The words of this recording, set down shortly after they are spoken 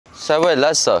Sideway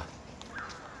lesser.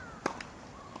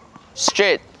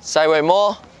 Straight. Sideway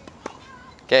more.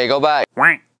 Okay, go back.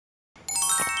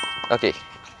 Okay.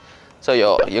 So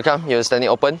you're standing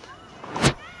open.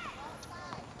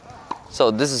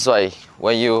 So this is why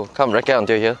when you come racket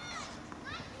until here,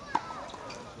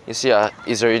 you see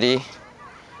it's already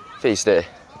face there.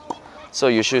 So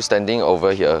you should standing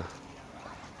over here.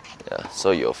 Yeah,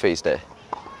 so your face there.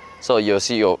 So you'll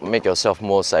see you'll make yourself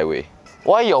more sideways.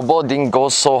 Why your ball didn't go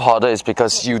so harder is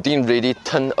because you didn't really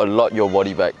turn a lot your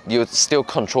body back. You still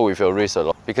control with your wrist a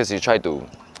lot because you try to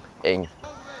aim.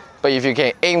 But if you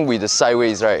can aim with the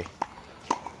sideways, right,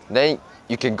 then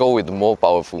you can go with the more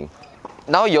powerful.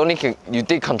 Now you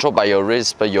did control by your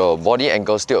wrist, but your body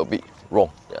angle still a bit wrong.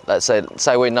 Yeah, let's say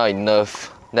sideways not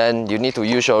enough. Then you need to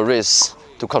use your wrist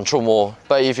to control more.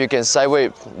 But if you can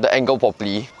sideways the angle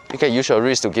properly, you can use your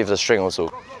wrist to give the strength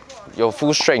also. Your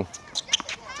full strength.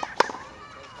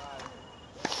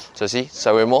 So see,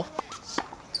 sideways more.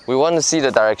 We want to see the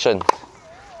direction.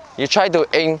 You try to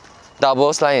aim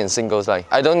double line and single line.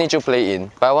 I don't need you play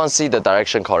in, but I want to see the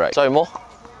direction correct. Sorry, more.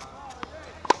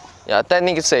 Yeah,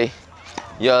 technically say,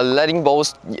 you're letting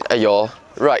balls at your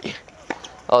right.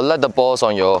 Or let the balls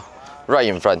on your right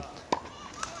in front.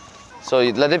 So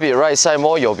you let it be right side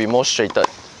more, you'll be more straightened.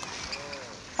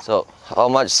 So how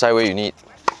much sideways you need?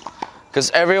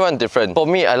 Because everyone different. For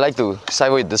me, I like to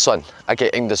sideways this one. I can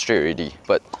aim the straight already,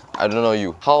 but I don't know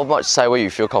you. How much sideways you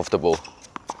feel comfortable?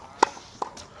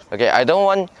 Okay, I don't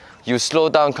want you slow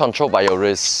down control by your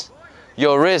wrist.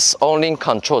 Your wrist only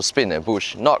control spin and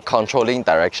push, not controlling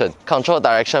direction. Control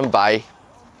direction by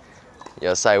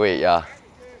your sideways, yeah.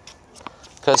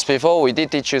 Because before we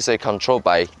did teach you say control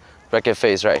by racket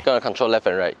face, right? Gonna control left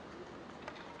and right.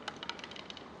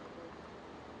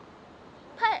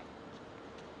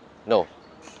 No,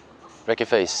 racket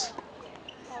face.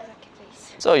 Oh, racket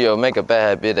face. So you'll make a bad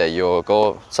habit that you'll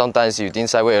go, sometimes you didn't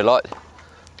sideways a lot,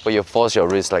 but you force your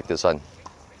wrist like this one.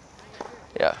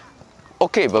 Yeah.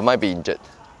 Okay, but might be injured.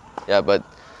 Yeah, but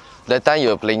that time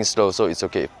you're playing slow, so it's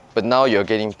okay. But now you're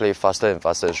getting play faster and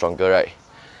faster and stronger, right?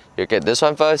 You get this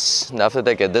one first, and after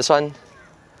that get this one.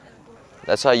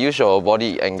 That's why I use your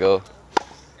body angle.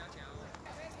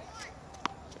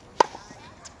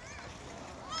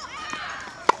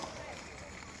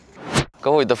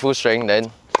 Go with the full strength,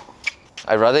 then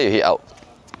I'd rather you hit out.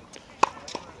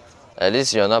 At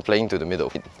least you're not playing to the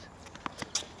middle.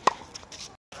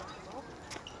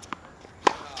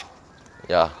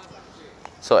 Yeah.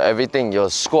 So everything,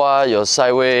 your squat, your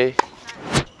sideways.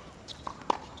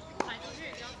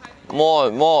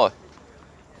 More.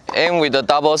 Aim with the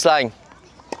double line.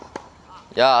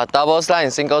 Yeah, double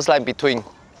line, single line between.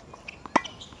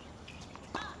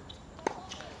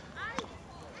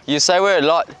 You sideways a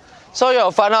lot. So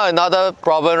you'll find out another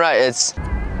problem, right? It's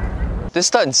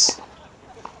distance.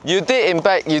 You did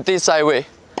impact, you did sideways.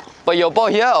 But your ball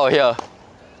here or here?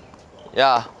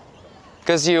 Yeah.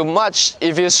 Because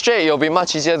if you're straight, you'll be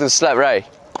much easier to slap, right?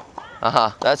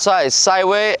 That's why it's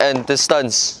sideways and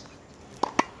distance.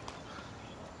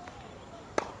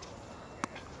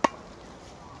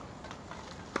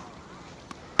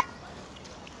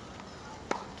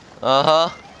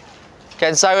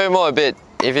 Can sideways more a bit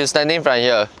if you're standing from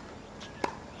here.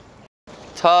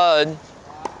 Turn.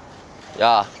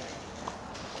 Yeah.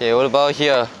 Okay, what about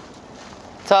here?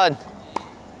 Turn.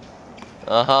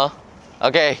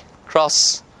 Okay,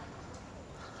 cross.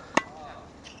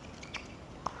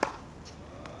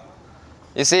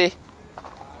 You see?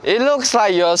 It looks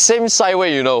like you're same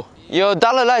sideways, you know. Your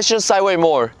downward line should sideways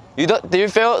more. Do you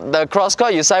feel the cross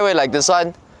court you sideways like this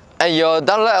one? And your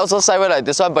downward line also sideways like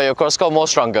this one, but your cross court more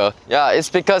stronger. Yeah, it's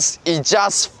because it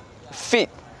just fit.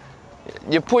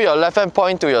 You put your left hand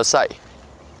point to your side.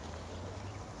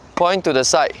 Point to the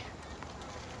side.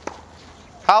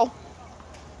 How?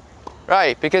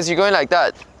 Right, because you're going like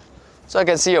that. So I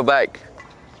can see your back.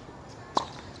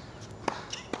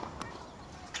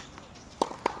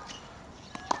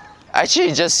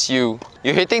 Actually, just you're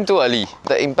hitting too early.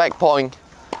 The impact point.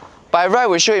 By right,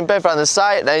 we should impact from the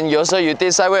side, then you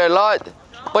did sideways a lot,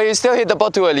 but you still hit the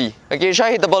ball too early. Okay, you try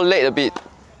to hit the ball late a bit.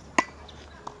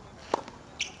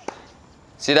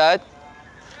 See that?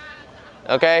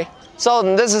 Okay, so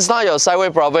this is not your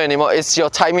sideways problem anymore, it's your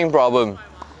timing problem.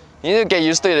 You need to get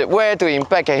used to it, where to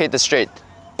impact and hit the straight.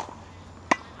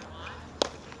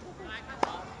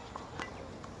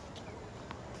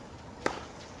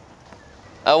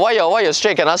 Why your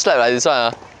straight cannot slap like this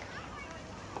one?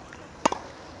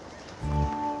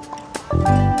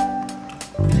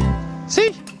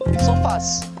 See? So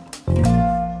fast.